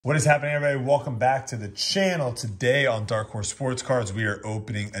What is happening, everybody? Welcome back to the channel. Today on Darkhorse Sports Cards, we are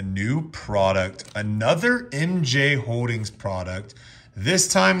opening a new product, another MJ Holdings product. This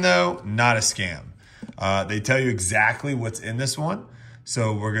time, though, not a scam. They tell you exactly what's in this one.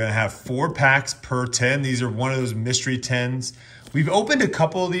 So we're going to have 4 packs per 10. These are one of those mystery 10s. We've opened a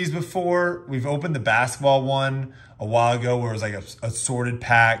couple of these before. We've opened the basketball one a while ago where it was like assorted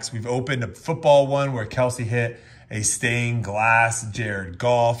packs. We've opened a football one where Kelsey hit a stained glass Jared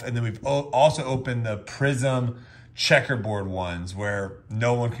Goff. And then we've also opened the Prizm checkerboard ones where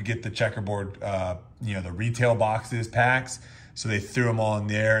no one could get the checkerboard, the retail boxes packs. So they threw them all in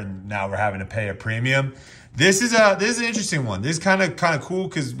there and now we're having to pay a premium. This is an interesting one. This is kind of cool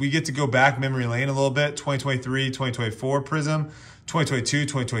because we get to go back memory lane a little bit. 2023, 2024 Prizm, 2022,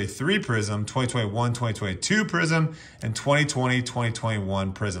 2023 Prizm, 2021, 2022 Prizm, and 2020,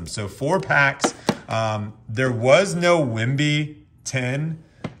 2021 Prizm. So 4 packs. There was no Wimby 10,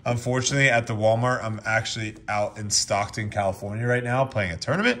 unfortunately, at the Walmart. I'm actually out in Stockton, California right now playing a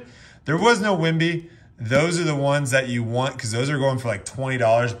tournament. There was no Wimby. Those are the ones that you want because those are going for like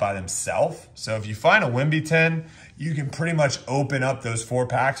 $20 by themselves. So if you find a Wimby 10, you can pretty much open up those 4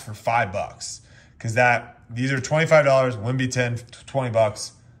 packs for $5 because these are $25, Wimby 10,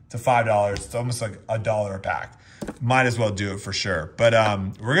 $20 to $5. It's almost like $1 a pack. Might as well do it for sure. But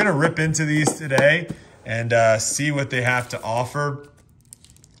we're going to rip into these today and see what they have to offer.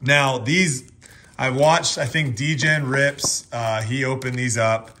 Now, these, I watched, I think DGen Rips, he opened these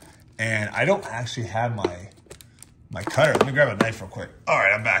up. And I don't actually have my cutter. Let me grab a knife real quick. All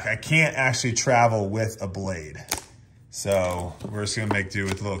right, I'm back. I can't actually travel with a blade. So we're just gonna make do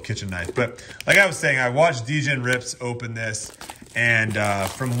with a little kitchen knife. But like I was saying, I watched DGen Rips open this. And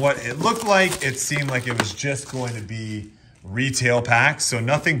from what it looked like, it seemed like it was just going to be retail packs. So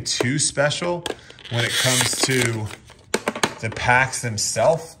nothing too special when it comes to the packs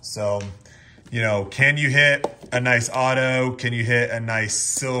themselves. So, you know, can you hit a nice auto? Can you hit a nice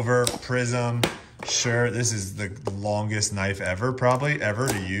silver Prizm? Sure, this is the longest knife ever, probably ever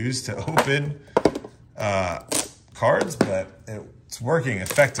to use to open cards, but it's working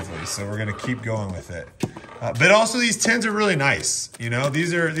effectively. So we're gonna keep going with it. But also these tins are really nice. You know,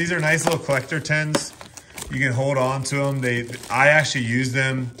 these are nice little collector tins. You can hold on to them. I actually use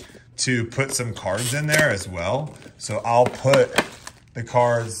them to put some cards in there as well. So I'll put the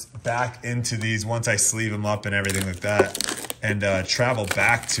cards back into these once I sleeve them up and everything like that and travel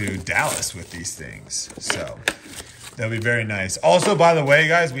back to Dallas with these things. So that'll be very nice. Also, by the way,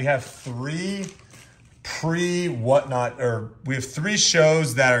 guys, we have 3 we have 3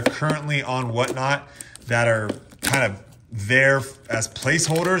 shows that are currently on Whatnot that are kind of there as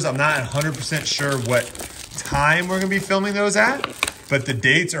placeholders. I'm not 100% sure what time we're gonna be filming those at, but the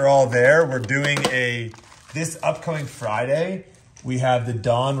dates are all there. We're doing this upcoming Friday, we have the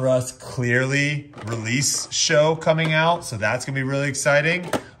Don Russ Clearly release show coming out. So that's gonna be really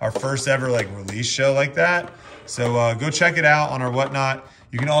exciting. Our first ever release show like that. So go check it out on our Whatnot.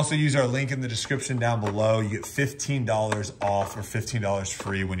 You can also use our link in the description down below. You get $15 off or $15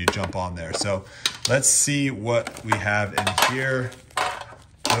 free when you jump on there. So let's see what we have in here.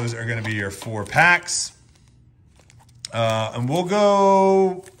 Those are gonna be your 4 packs. And we'll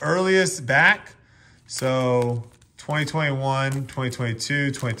go earliest back. So 2021,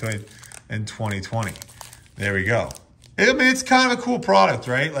 2022, 2020, and 2020. There we go. I mean, it's kind of a cool product,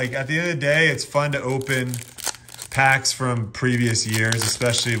 right? Like at the end of the day, it's fun to open packs from previous years,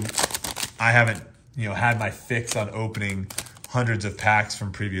 especially I haven't, had my fix on opening hundreds of packs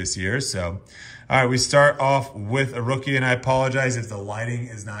from previous years. So, all right, we start off with a rookie, and I apologize if the lighting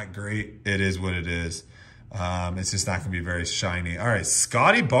is not great. It is what it is. It's just not gonna be very shiny. All right,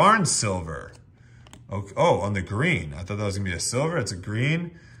 Scotty Barnes silver. Oh, on the green. I thought that was gonna be a silver. It's a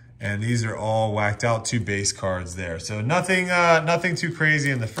green. And these are all whacked out, 2 base cards there. So nothing too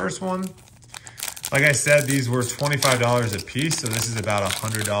crazy in the first one. Like I said, these were $25 a piece. So this is about a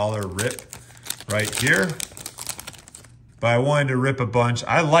 $100 rip right here. But I wanted to rip a bunch.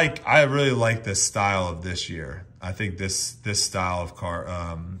 I really like the style of this year. I think this style of card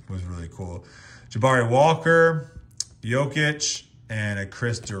was really cool. Jabari Walker, Jokic, and a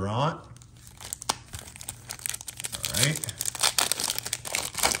Chris Durant. All right.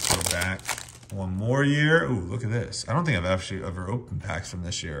 Go back one more year. Ooh, look at this. I don't think I've actually ever opened packs from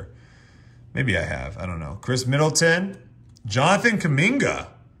this year. Maybe I have. I don't know. Chris Middleton, Jonathan Kuminga.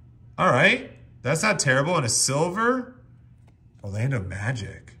 All right. That's not terrible. And a silver. Orlando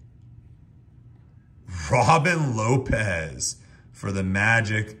Magic. Robin Lopez for the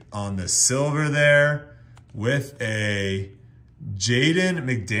Magic on the silver there with a Jaden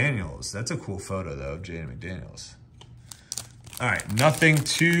McDaniels. That's a cool photo, though, of Jaden McDaniels. All right, nothing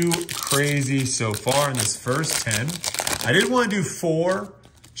too crazy so far in this first 10. I did want to do 4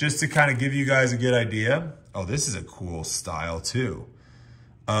 just to kind of give you guys a good idea. Oh, this is a cool style too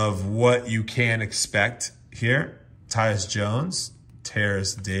of what you can expect here. Tyus Jones,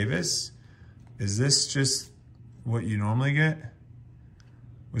 Terrace Davis. Is this just what you normally get?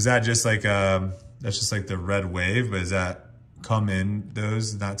 Was that just like, that's just like the red wave, but does that come in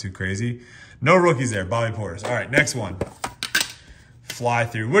those? Not too crazy. No rookies there, Bobby Portis. All right, next one. Fly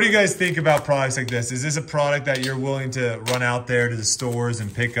through. What do you guys think about products like this? Is this a product that you're willing to run out there to the stores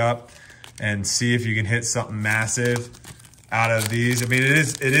and pick up and see if you can hit something massive out of these? I mean,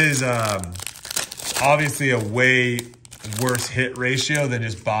 it is obviously a way worse hit ratio than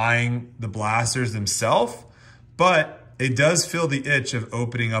just buying the blasters themselves, but it does fill the itch of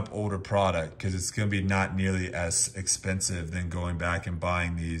opening up older product because it's going to be not nearly as expensive than going back and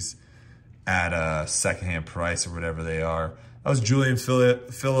buying these at a secondhand price or whatever they are. That was Julian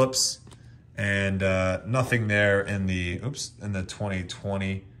Phillips, and nothing there in the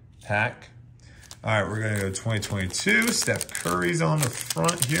 2020 pack. All right, we're gonna go 2022. Steph Curry's on the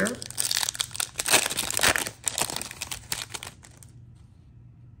front here.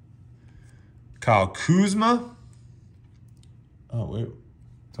 Kyle Kuzma. Oh wait,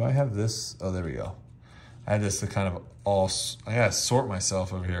 do I have this? Oh, there we go. I had this to kind of I gotta sort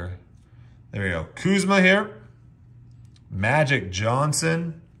myself over here. There we go. Kuzma here. Magic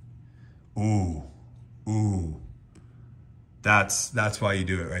Johnson. Ooh. That's why you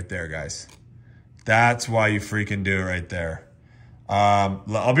do it right there, guys. That's why you freaking do it right there.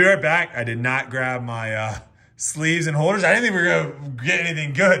 I'll be right back. I did not grab my sleeves and holders. I didn't think we were going to get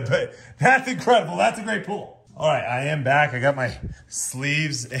anything good, but that's incredible. That's a great pull. All right, I am back. I got my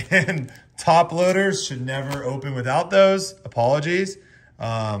sleeves and top loaders. Should never open without those. Apologies.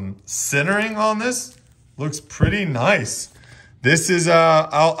 Centering on this looks pretty nice. This is,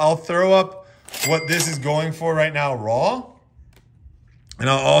 I'll throw up what this is going for right now raw. And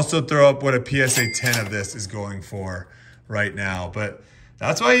I'll also throw up what a PSA 10 of this is going for right now. But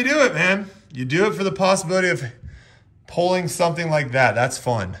that's why you do it, man. You do it for the possibility of pulling something like that. That's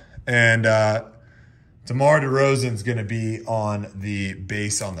fun. And DeMar DeRozan's going to be on the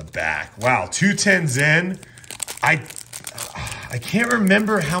base on the back. Wow, 210s in. I can't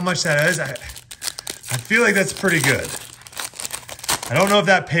remember how much that is. I feel like that's pretty good. I don't know if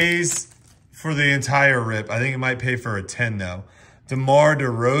that pays for the entire rip. I think it might pay for a 10 though. DeMar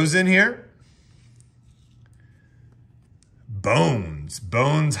DeRozan here. Bones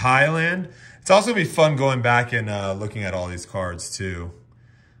Highland. It's also gonna be fun going back and looking at all these cards too.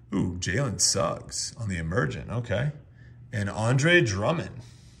 Ooh, Jalen Suggs on the Emergent, okay. And Andre Drummond.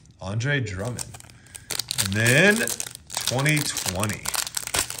 And then 2020.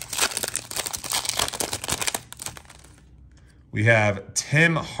 We have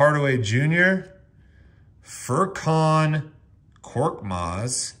Tim Hardaway Jr., Furkan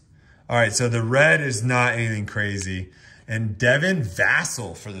Korkmaz. All right, so the red is not anything crazy. And Devin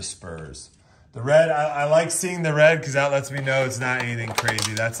Vassell for the Spurs. The red, I like seeing the red because that lets me know it's not anything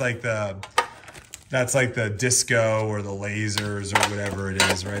crazy. That's like the disco or the lasers or whatever it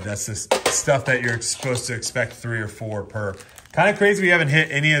is, right? That's the stuff that you're supposed to expect 3 or 4 per. Kind of crazy we haven't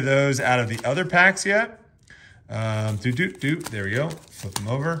hit any of those out of the other packs yet. There we go. Flip them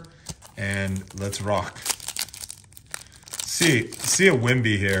over and let's rock. See a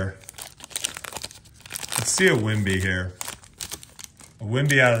Wimby here. Let's see a Wimby here. A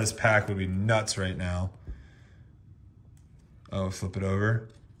Wimby out of this pack would be nuts right now. Oh, flip it over.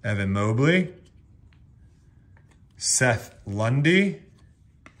 Evan Mobley. Seth Lundy.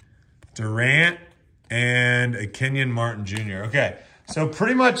 Durant. And a Kenyon Martin Jr. Okay, so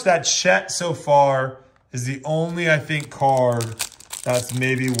pretty much that Chet so far is the only, I think, card that's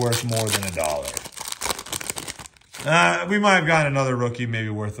maybe worth more than $1. We might have gotten another rookie maybe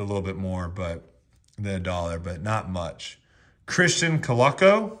worth a little bit more than $1, but not much. Christian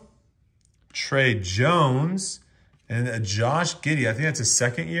Colucco, Trey Jones, and a Josh Giddey. I think that's his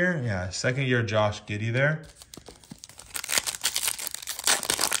second year. Yeah, second year Josh Giddey there.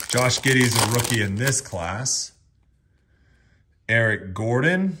 Josh Giddey is a rookie in this class. Eric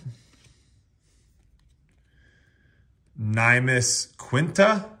Gordon. Nymus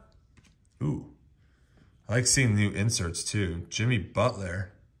Quinta. Ooh. I like seeing new inserts too. Jimmy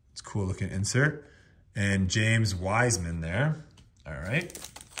Butler. It's a cool looking insert. And James Wiseman there. All right.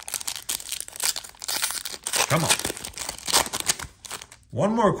 Come on.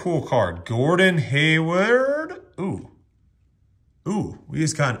 One more cool card. Gordon Hayward. Ooh. We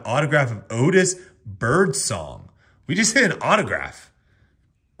just got an autograph of Otis Birdsong. We just hit an autograph.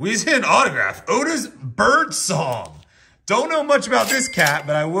 Otis Birdsong. Don't know much about this cat,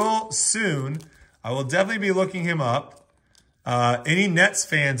 but I will soon. I will definitely be looking him up. Any Nets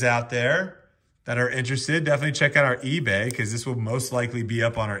fans out there that are interested, definitely check out our eBay because this will most likely be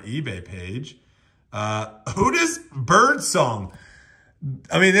up on our eBay page. Otis Birdsong.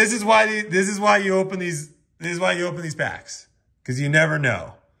 I mean, this is why you open these. This is why you open these packs, because you never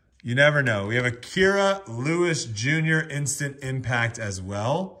know. You never know. We have a Kira Lewis Jr. Instant Impact as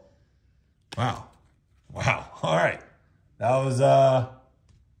well. Wow. Wow. All right. That was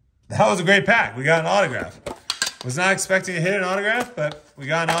a great pack. We got an autograph. Was not expecting to hit an autograph, but we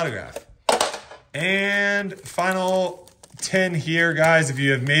got an autograph. And final 10 here, guys. If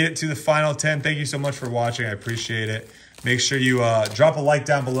you have made it to the final 10, thank you so much for watching. I appreciate it. Make sure you drop a like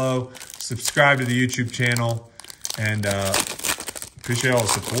down below, subscribe to the YouTube channel, and appreciate all the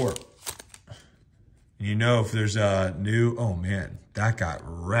support. And you know, if there's a new, oh man, that got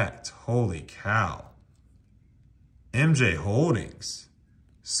wrecked. Holy cow. MJ Holdings.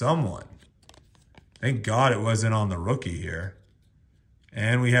 Someone. Thank God it wasn't on the rookie here.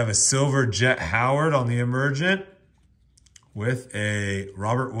 And we have a silver Jet Howard on the emergent with a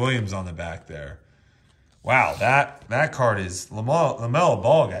Robert Williams on the back there. Wow, that card is, LaMelo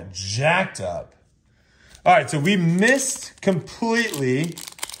Ball got jacked up. All right, so we missed completely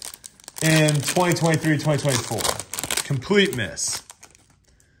in 2023, 2024. Complete miss.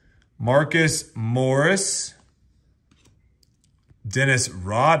 Marcus Morris. Dennis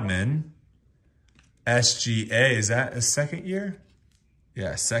Rodman. SGA, is that a second year?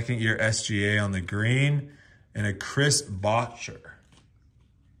 Yeah, second year SGA on the green. And a Chris Botcher.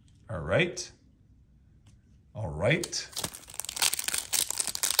 All right. All right.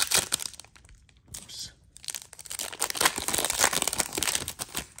 Oops.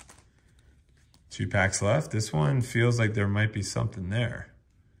 2 packs left. This one feels like there might be something there.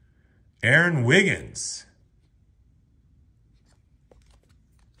 Aaron Wiggins.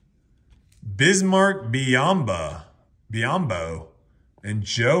 Bismarck Biyombo, and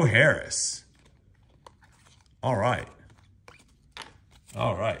Joe Harris. All right.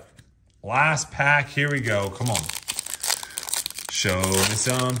 All right. Last pack. Here we go. Come on. Show me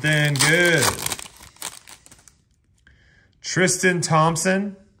something good. Tristan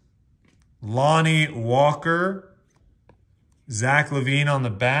Thompson, Lonnie Walker, Zach LaVine on the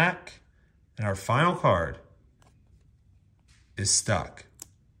back, and our final card is stuck.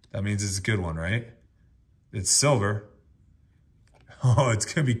 That means it's a good one, right? It's silver. Oh, it's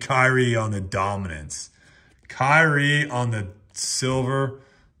going to be Kyrie on the dominance. Kyrie on the silver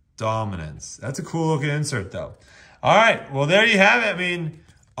dominance. That's a cool looking insert, though. All right, well, there you have it. I mean,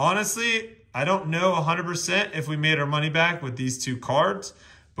 honestly, I don't know 100% if we made our money back with these 2 cards,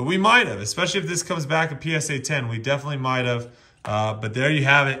 but we might have, especially if this comes back a PSA 10. We definitely might have. But there you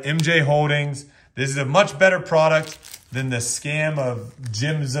have it, MJ Holdings. This is a much better product than the scam of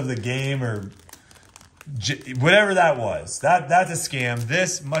Gems of the Game or whatever that was. That's a scam.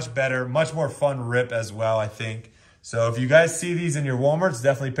 This, much better, much more fun rip as well, I think. So if you guys see these in your Walmarts,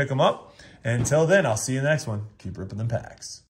 definitely pick them up. And until then, I'll see you in the next one. Keep ripping them packs.